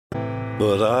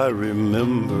but I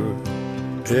remember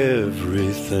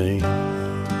everything.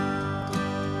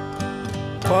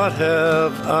 What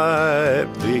have I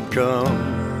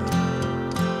become?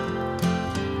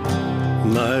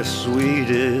 My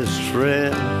sweetest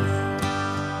friend.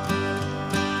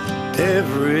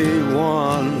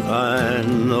 Everyone I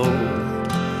know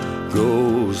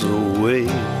goes away in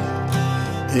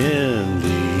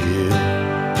the end.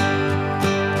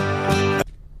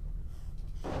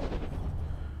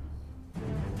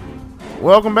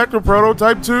 Welcome back to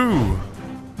Prototype 2.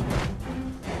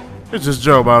 It's just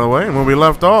Joe, by the way, and when we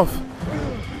left off,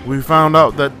 we found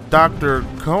out that Dr.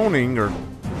 Koenig, or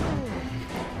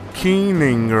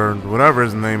Keening, or whatever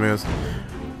his name is,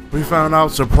 we found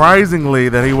out surprisingly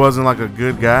that he wasn't like a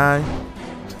good guy.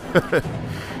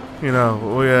 You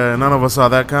know, none of us saw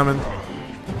that coming.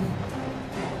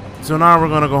 So now we're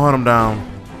gonna go hunt him down,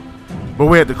 but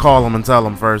we had to call him and tell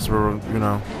him first,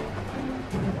 that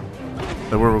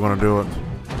we were gonna do it.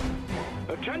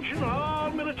 Attention all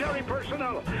military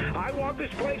personnel. I want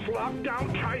this place locked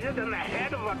down tighter than the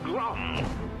head of a drum.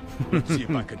 Let's see if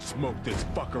I can smoke this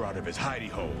fucker out of his hidey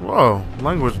hole. Whoa,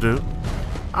 language, dude.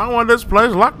 I want this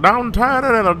place locked down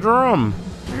tighter than a drum.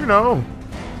 You know,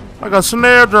 like a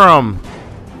snare drum.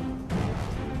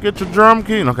 Get your drum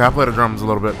key. Okay, I play the drums a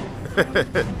little bit.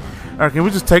 Alright, can we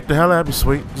just take the hell out? That'd be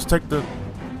sweet. Just take the...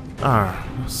 that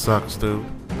sucks, dude.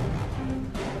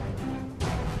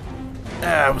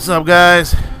 What's up,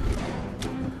 guys?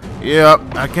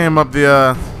 Yep, I came up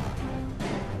the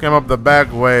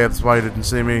back way. That's why you didn't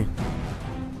see me.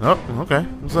 Oh, okay.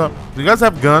 What's up? Do you guys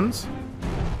have guns?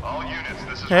 All units,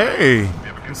 this is Hey,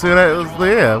 you see that?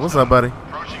 Yeah. What's up, buddy?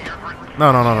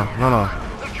 No.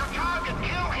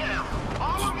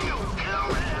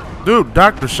 Dude,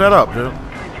 doctor, shut up, dude.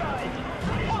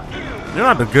 You're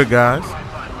not the good guys.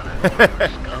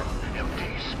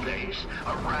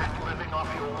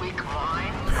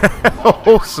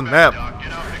 Oh, snap.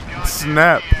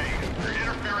 Snap.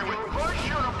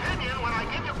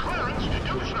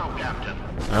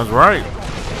 That's right.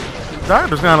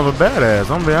 Doctor's kind of a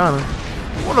badass, I'm gonna be honest.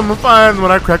 What am I find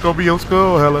when I crack open your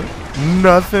skull, Helen?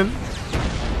 Nothing.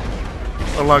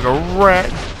 Or like a rat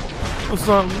or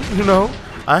something, you know?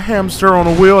 A hamster on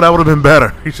a wheel, that would have been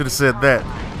better. He should have said that.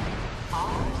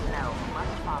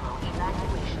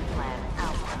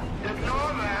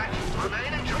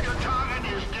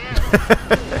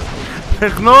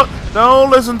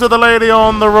 Don't listen to the lady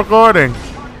on the recording.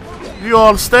 You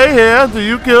all stay here till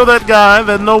you kill that guy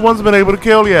that no one's been able to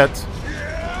kill yet.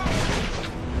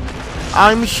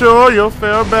 I'm sure you'll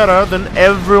fare better than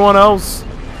everyone else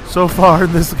so far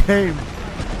in this game.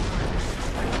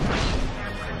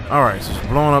 Alright, so just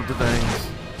blowing up the things.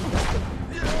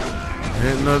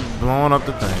 Blowing up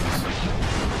the things.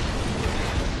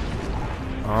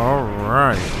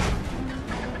 Alright.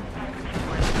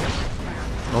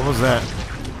 What was that?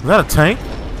 Was that a tank?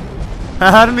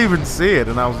 I didn't even see it,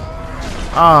 and I was...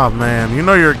 Oh, man. You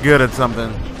know you're good at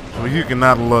something. Well, you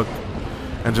cannot look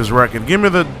and just wreck it. Give me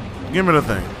the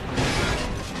thing.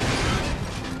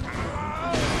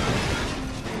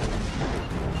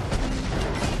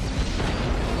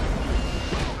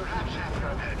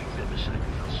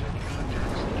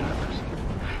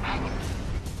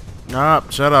 Ah,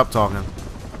 shut up talking.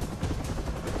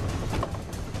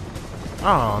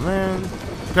 Oh, man.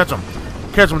 Catch him.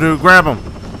 Catch him, dude. Grab him.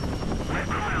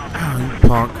 Oh, you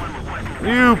punk.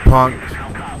 You punk.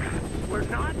 We're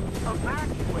not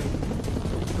evacuating.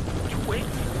 Twig,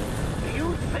 do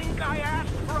you think I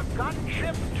asked for a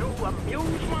gunship to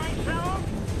amuse myself?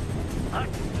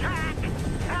 Attack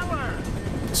Heller!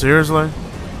 Seriously?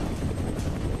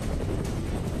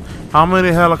 How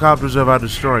many helicopters have I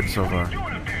destroyed so far?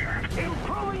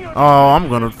 Oh, I'm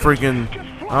gonna freaking...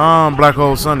 black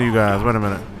hole sun to you guys. Wait a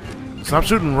minute. Stop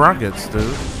shooting rockets,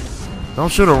 dude. Don't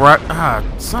shoot a rock. Ah,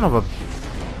 son of a...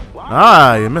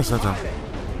 Ah, you missed that time.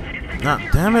 God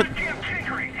damn it.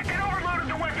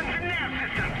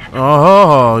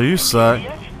 Oh, you suck.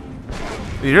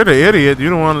 You're the idiot. You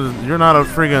don't want to... You're not a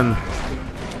freaking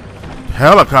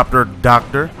helicopter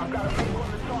doctor.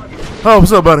 Oh,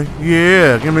 what's up, buddy?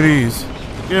 Yeah, give me these.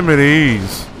 Give me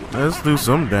these. Let's do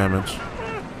some damage.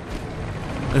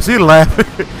 Is he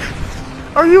laughing?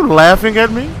 Are you laughing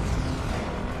at me?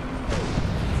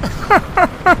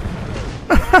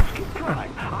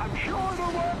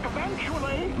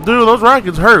 Dude, those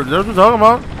rockets hurt. That's what you're talking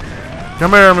about.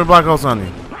 Come here, I'm in black hole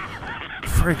Sunday.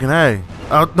 Freaking A.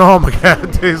 Oh my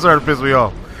god, you started to piss me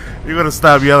off. You're gonna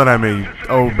stop yelling at me, you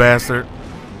old bastard.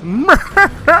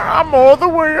 I'm all the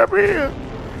way up here.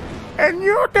 And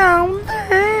you're down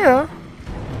there.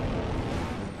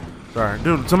 Sorry,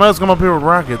 dude, somebody else come up here with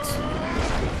rockets.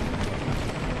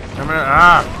 Come here.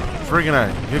 Ah, freaking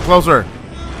A. Get closer.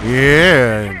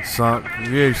 Yeah, you suck. Yeah,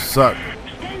 you suck.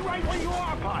 Stay right where you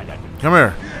are, pilot. Come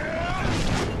here.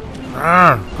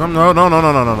 Ah, come. No.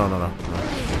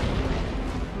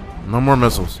 No more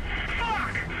missiles.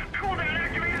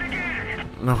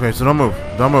 Okay, so don't move.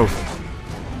 Don't move.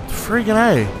 Freaking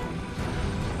A.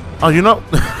 Oh, you know,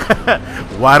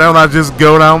 why don't I just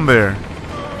go down there?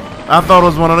 I thought it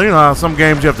was one of the, you know, how some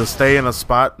games you have to stay in a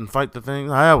spot and fight the thing.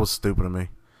 That was stupid of me.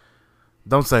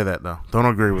 Don't say that, though. Don't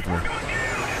agree with me.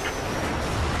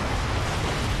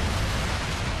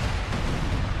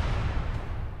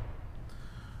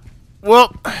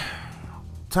 Well,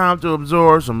 time to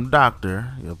absorb some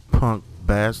doctor, you punk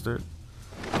bastard.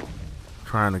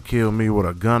 Trying to kill me with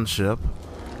a gunship.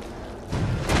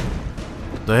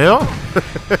 The hell?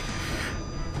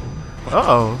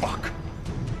 Uh-oh. Fuck.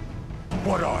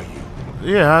 What are you?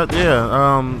 Yeah.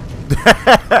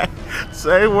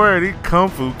 Say word, he kung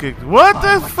fu kicked. What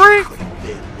the freak?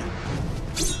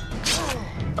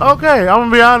 Okay, I'm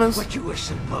gonna be honest. What you were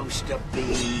supposed to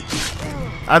be.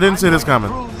 I didn't see this coming.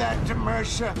 Prove that to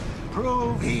Mercer.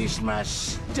 Prove he's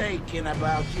mistaken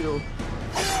about you.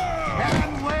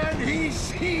 And when he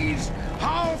sees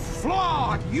how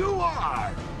flawed you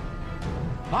are,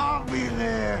 I'll be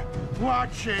there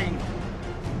watching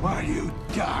while you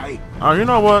die. Oh, you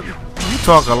know what? You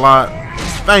talk a lot.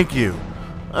 Thank you.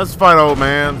 Let's fight, old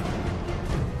man.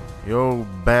 You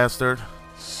old bastard.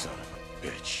 Son of a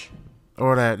bitch.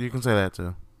 Or that. You can say that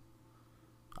too.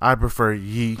 I prefer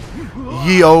ye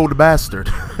old bastard.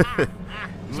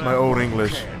 It's my old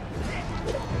English.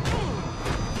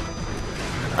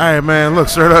 Hey man, look,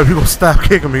 sir, you gonna stop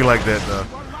kicking me like that, though.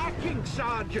 We're lacking,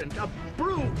 Sergeant. A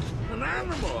brute, an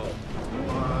animal,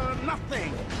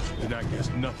 nothing. And I guess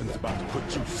nothing's about to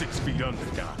put you 6 feet under,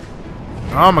 Doc.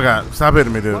 Oh my God! Stop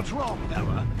hitting me, dude. What's wrong,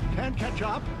 fella? Can't catch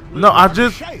up? No, I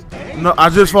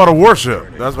just fought a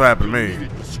warship. That's what happened to me.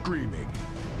 Needed was screaming.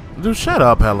 Dude, shut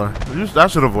up, Heller. I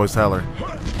should have voiced Heller.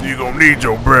 You gonna need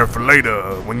your breath for later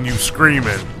when you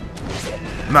screaming.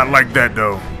 Not like that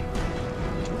though.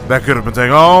 That could have been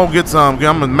taken. Oh, get some.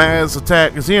 I'm a mass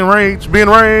attack. Is he in range? Be in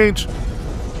range.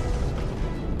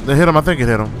 They hit him. I think it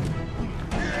hit him.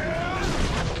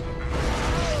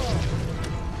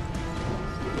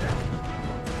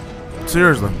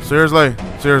 Seriously.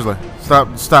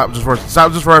 Stop just for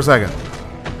a second.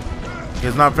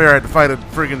 It's not fair. I had to fight a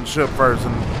freaking ship first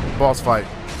and boss fight.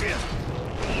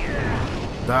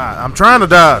 I'm trying to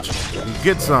dodge.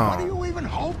 Get What do some. you even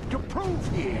hope to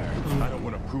prove here? I don't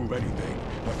want to prove anything.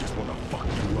 I just want to fuck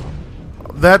you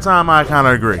up. That time I kind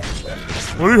of agree.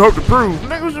 What do you hope to prove?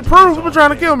 Niggas should prove. You've been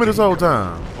trying to kill me this whole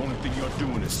time. Only thing you're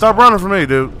doing is Stop running from me,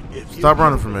 dude. Stop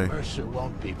running from me. Mercer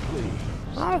won't be pleased.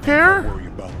 I don't care. worry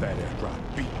about that after I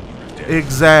beat you to death.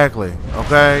 Exactly.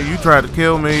 Okay? You tried to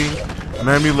kill me.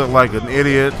 Made me look like an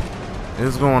idiot.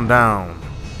 It's going down.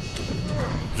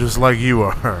 Just like you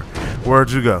are.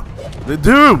 Where'd you go?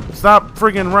 Dude, stop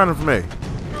freaking running from me.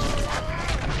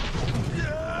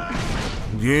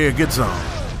 Yeah, get some.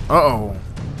 Uh-oh.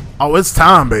 Oh, it's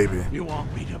time, baby. You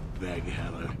want me to beg,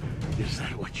 Heller? Is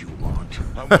that what you want?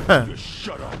 I want you to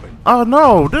shut up and Oh,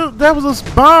 no. Dude, that was a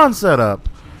spawn setup.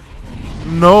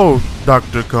 No,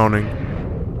 Dr. Koenig.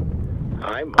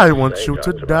 I want you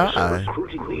to die.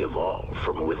 Recruiting the evolved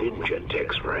from within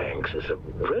Gentech's ranks is a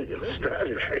brilliant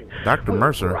strategy. Dr.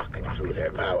 Mercer. Rocking through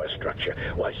their power structure.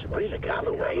 Why, Sabrina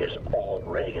Galloway is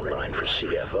already in line for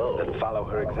CFO. Then follow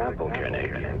her example,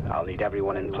 Koenig. I'll need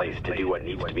everyone in place to do what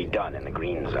needs to be done in the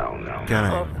green zone.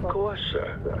 Of course,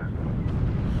 sir.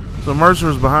 So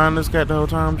Mercer's behind this cat the whole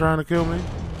time trying to kill me?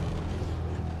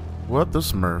 What the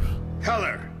Smurf?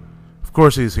 Heller, Of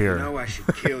course he's here. you know I should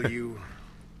kill you.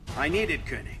 I needed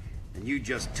Koenig, and you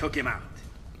just took him out.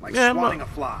 Like Yeah, swatting a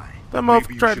fly. That maybe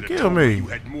motherfucker you tried to should've kill told me me. You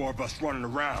had more of us running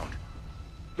around.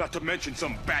 Not to mention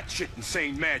some batshit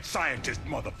insane mad scientist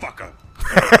motherfucker.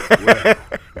 Well,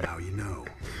 now you know.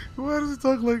 Why does he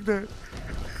talk like that?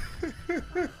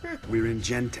 We're in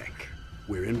Gentech.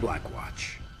 We're in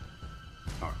Blackwatch.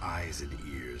 Our eyes and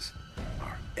ears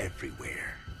are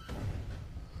everywhere.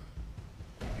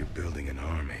 You're building an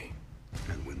army.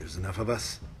 And when there's enough of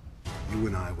us, you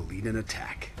and I will lead an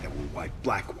attack that will wipe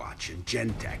Blackwatch and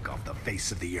Gentech off the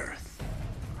face of the earth.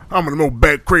 I'm the most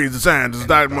bad crazy scientist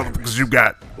that motherfuckers you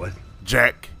got, What?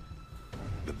 Jack.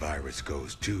 The virus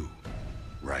goes too,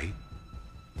 right?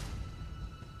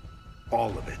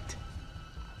 All of it.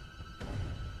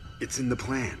 It's in the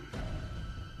plan.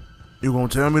 You gonna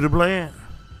tell me the plan?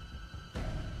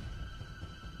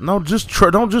 No,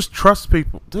 don't just trust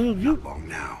people. Dude, you Long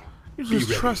now. just Be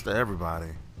ready. trust everybody.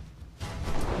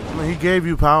 he gave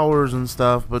you powers and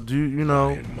stuff, but you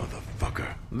know?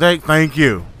 Motherfucker. Thank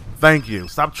you. Thank you.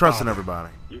 Stop trusting everybody.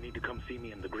 You need to come see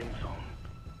me in the green zone.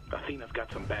 Athena's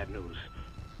got some bad news.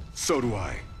 So do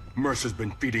I. Mercer's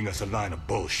been feeding us a line of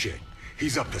bullshit.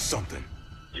 He's up to something.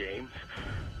 James,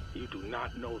 you do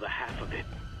not know the half of it.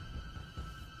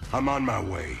 I'm on my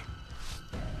way.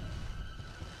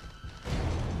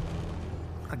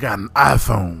 I got an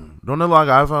iPhone. Don't they like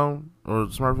iPhone or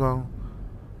smartphone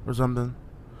or something?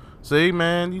 See,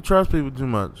 man, you trust people too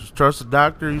much. Just trust a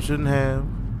doctor you shouldn't have.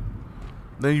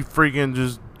 Then you freaking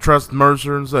just trust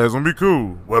Mercer and say it's gonna be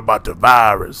cool. What about the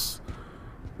virus?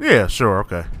 Yeah, sure,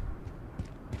 okay.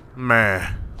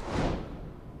 Man,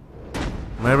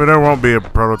 maybe there won't be a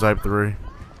Prototype 3.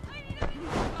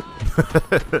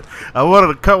 I wanted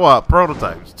a co-op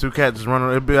prototypes. Two cats just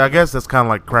running. I guess that's kind of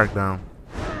like Crackdown.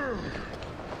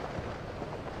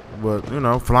 But, you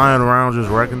know, flying around just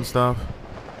wrecking stuff.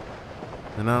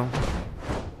 You know?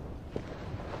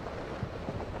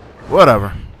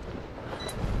 Whatever.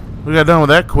 We got done with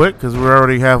that quick because we're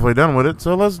already halfway done with it.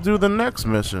 So let's do the next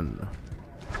mission.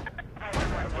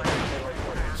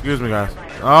 Excuse me, guys.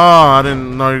 Oh, I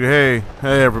didn't know you. Hey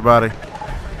everybody.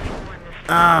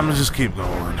 I'm gonna just keep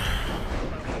going.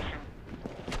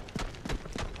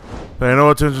 Pay no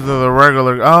attention to the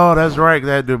regular. Oh, that's right.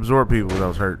 They had to absorb people that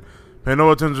was hurt. Pay no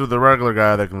attention to the regular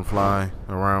guy that can fly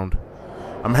around.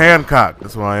 I'm Hancock.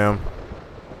 That's who I am.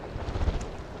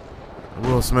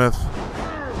 Will Smith.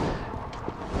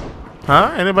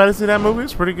 Huh? Anybody see that movie?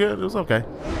 It's pretty good. It was okay.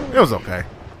 It was okay.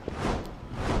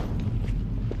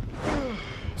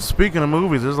 Speaking of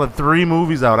movies, there's like 3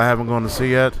 movies out I haven't gone to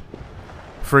see yet.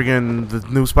 Freaking the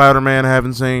new Spider-Man I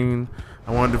haven't seen.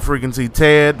 I wanted to freaking see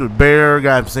Ted with Bear.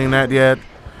 I haven't seen that yet.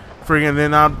 Freaking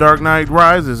then out Dark Knight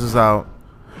Rises is out.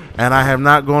 And I have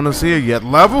not gone to see it yet.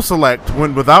 Level Select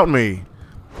went without me.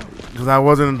 Because I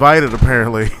wasn't invited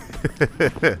apparently.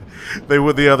 They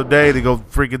went the other day to go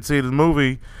freaking see the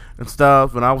movie and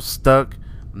stuff. And I was stuck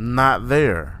not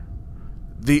there.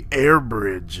 The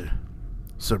Airbridge.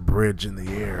 It's a bridge in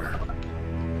the air.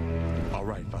 All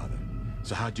right, Father.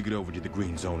 So how'd you get over to the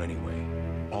green zone anyway?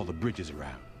 All the bridges are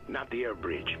out. Not the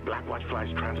Airbridge. Blackwatch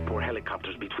flies transport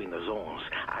helicopters between the zones.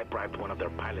 I bribed one of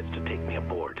their pilots to take me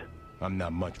aboard. I'm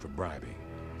not much for bribing.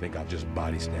 Think I'll just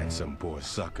body snatch some poor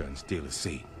sucker and steal a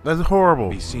seat. That's horrible.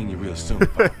 Be seeing you real soon,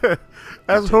 Father.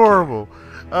 That's horrible.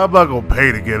 I'm not gonna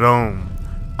pay to get on.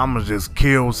 I'm gonna just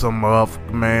kill some off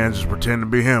man, just pretend to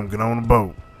be him, get on the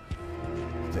boat.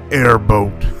 The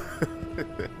airboat.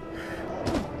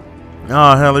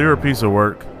 Oh, hell, you're a piece of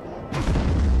work.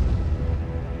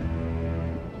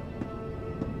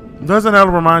 Doesn't that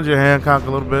remind you of Hancock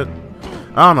a little bit?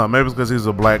 I don't know. Maybe it's because he's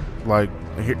a black, like,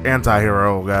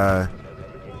 anti-hero guy.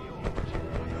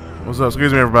 What's up?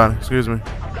 Excuse me, everybody. Excuse me.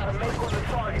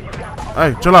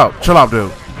 Hey, chill out. Chill out,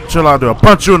 dude. Chill out, dude. I'll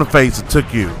punch you in the face and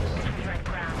took you.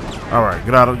 Alright,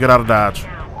 get out of Dodge.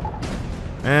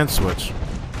 And switch.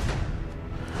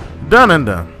 Done and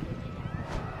done.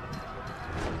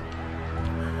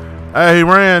 Hey, he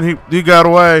ran. He got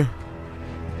away.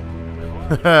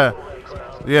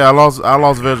 Yeah, I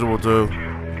lost visual too.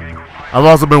 I've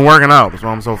also been working out. That's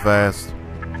why I'm so fast.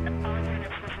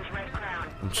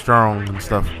 I'm strong and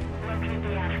stuff.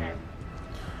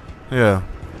 Yeah.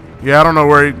 Yeah, I don't know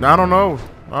where I don't know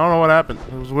what happened.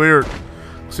 It was weird.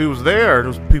 See, he was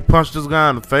there. He punched this guy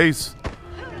in the face.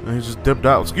 And he just dipped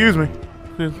out. Excuse me.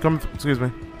 Excuse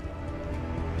me.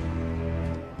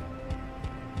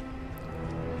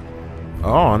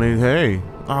 Oh, hey.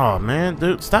 Oh, man.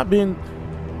 Dude, stop being...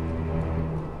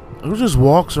 Who just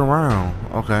walks around?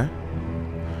 Okay.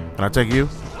 Can I take you?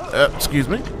 Excuse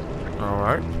me.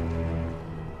 Alright.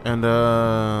 And,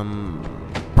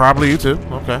 probably you too.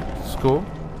 Okay. It's cool.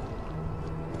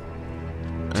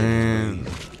 And...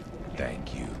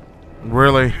 Thank you.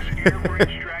 Really?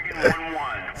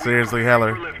 Seriously,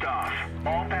 Heller.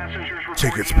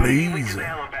 Tickets, please.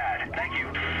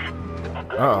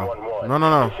 Uh-oh.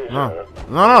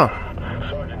 No.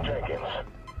 Sergeant Jenkins.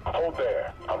 Hold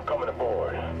there. I'm coming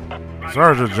aboard.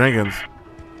 Sergeant Jenkins.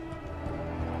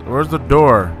 Where's the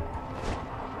door?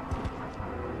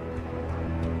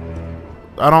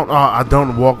 I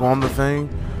don't walk on the thing.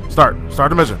 Start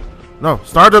the mission. No,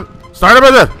 start the mission.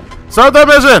 Start the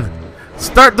mission.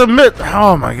 Start the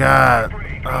Oh my god.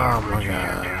 Oh my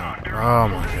god. Oh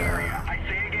my god.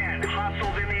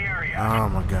 Oh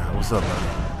my god. What's up, buddy?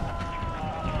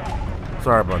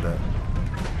 Sorry about that.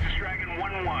 Dragon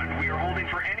 1-1. We are holding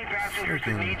for any passengers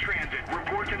that need transit.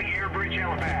 Report to the Airbridge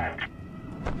helipad.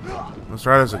 Let's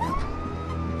try this again.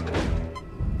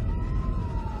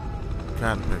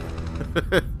 God,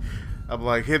 I'm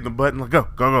like hitting the button, like go,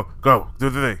 go, go, go, do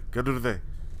the thing, go do the thing.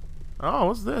 Oh,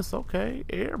 what's this? Okay,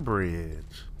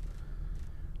 Airbridge.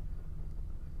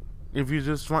 If you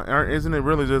just fly, or isn't it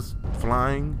really just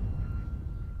flying?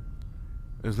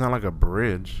 It's not like a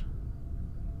bridge.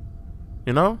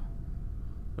 You know?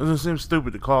 It doesn't seem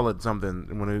stupid to call it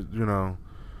something when it, you know.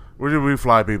 Where did we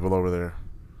fly people over there?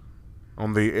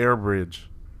 On the Airbridge.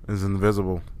 It's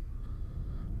invisible.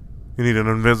 You need an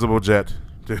invisible jet.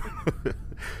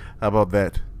 How about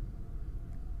that?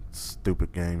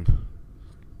 Stupid game.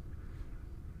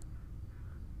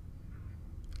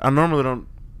 I normally don't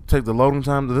take the loading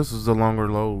time. This is a longer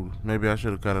load. Maybe I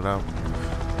should have cut it out.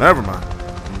 Never mind.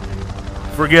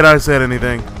 Forget I said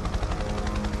anything.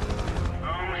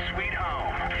 Home sweet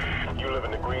home. You live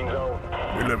in the green zone?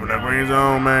 You live in the green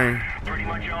zone, man. Pretty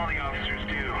much all the officers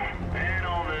do. And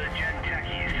all the gen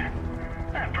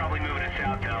techies. Probably moving us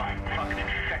out, though. Fucking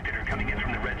infected are coming in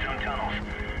from the red zone tunnels.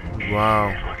 Wow.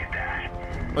 Look at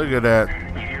that. Look at that.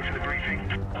 You here for the briefing?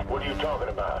 What are you talking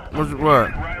about?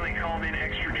 What? Riley called in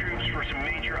extra troops for some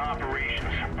major operations.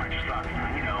 I just thought,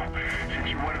 you know, since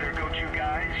you're one of their go-to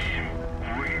guys,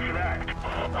 we're here for that.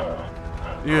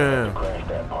 Yeah. Crash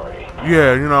that party.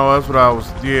 Yeah, you know, that's what I was,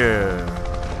 yeah.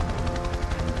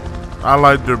 I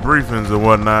like the briefings and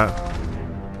whatnot.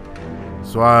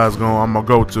 So I'm gonna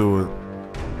go to it.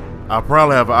 I'll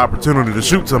probably have an opportunity to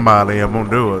shoot somebody and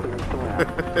won't do it.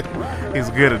 He's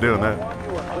good at doing that.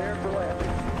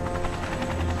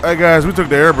 Hey guys, we took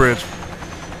the Airbridge.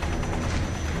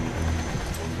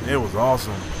 It was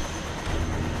awesome.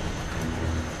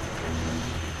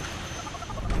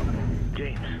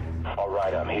 James. All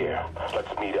right, I'm here.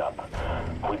 Let's meet up.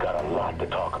 We got a lot to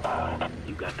talk about.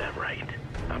 You got that right.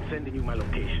 I'm sending you my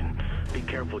location. Be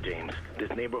careful, James.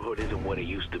 This neighborhood isn't what it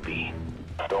used to be.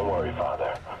 Don't worry,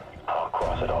 Father. I'll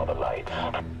cross at all the lights.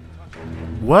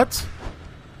 What?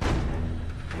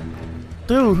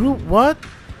 Dude, who? What?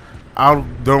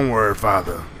 Don't worry,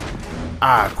 Father.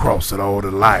 I cross at all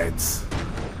the lights.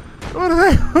 What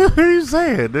are you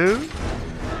saying, dude?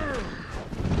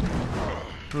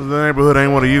 The neighborhood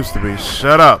ain't what it used to be.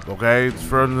 Shut up, okay? It's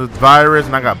from the virus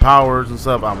and I got powers and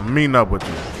stuff. I'm meeting up with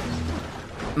you.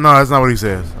 No, that's not what he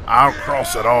says. I'll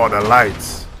cross at all the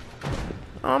lights.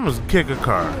 I'm just kick a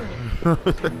car.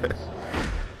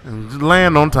 And just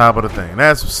land on top of the thing.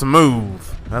 That's smooth.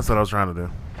 That's what I was trying to do.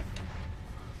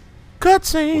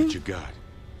 Cutscene. What you got?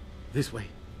 This way.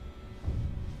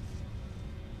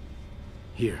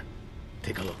 Here,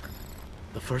 take a look.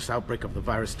 The first outbreak of the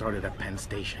virus started at Penn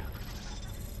Station.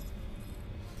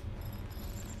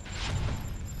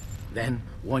 Then,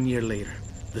 1 year later,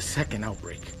 the second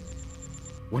outbreak.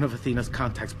 One of Athena's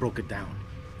contacts broke it down.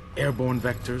 Airborne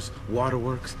vectors,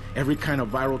 waterworks, every kind of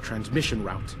viral transmission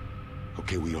route.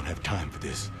 Okay, we don't have time for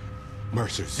this.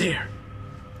 Mercer's. There!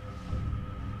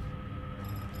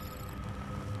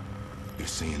 You're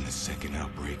saying the second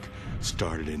outbreak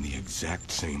started in the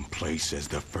exact same place as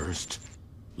the first?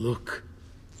 Look.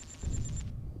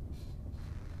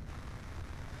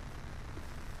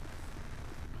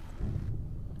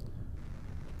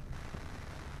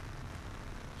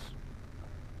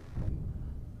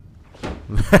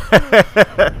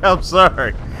 I'm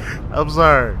sorry. I'm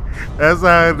sorry. That's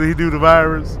how he do the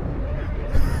virus.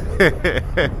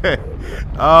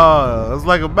 Oh, it's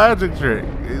like a magic trick.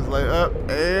 He's like up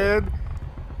and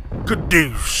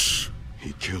kadoosh.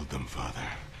 He killed them, Father.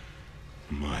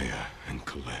 Maya and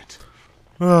Colette.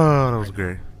 Oh, that was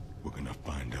great. We're gonna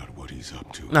find out what he's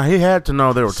up to. Now he had to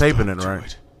know they were taping it, Stuck to right?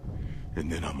 it.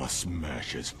 And then I'ma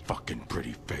smash his fucking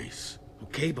pretty face.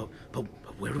 Okay, but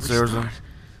where do we Seriously? start?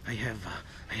 I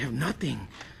have nothing.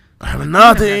 I have Athena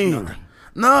nothing. has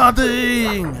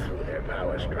Nothing. Through their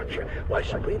power structure. Why,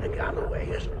 Sabrina Galloway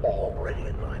is already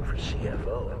in line for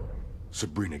CFO.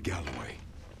 Sabrina Galloway.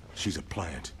 She's a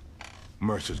plant.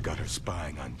 Mercer's got her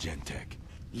spying on Gentech.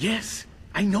 Yes,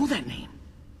 I know that name.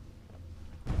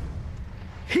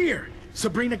 Here,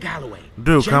 Sabrina Galloway.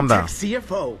 Dude, calm down. Gentech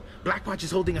CFO. Blackwatch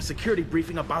is holding a security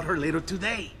briefing about her later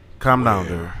today. Calm down,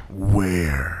 dude.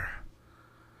 Where?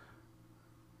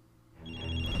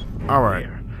 All right.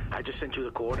 I just sent you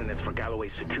the coordinates for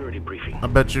Galloway's security briefing. I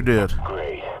bet you did.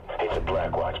 Great. It's a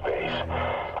Blackwatch base.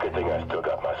 Good thing I still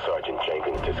got my Sergeant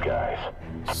Jenkins disguise.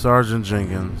 Sergeant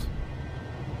Jenkins.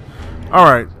 All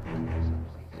right.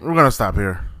 We're going to stop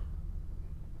here.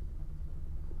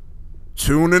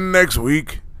 Tune in next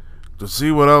week to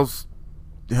see what else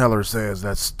Heller says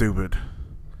that's stupid.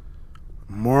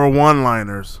 More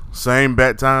one-liners. Same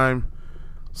bat time.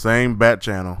 Same bat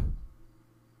channel.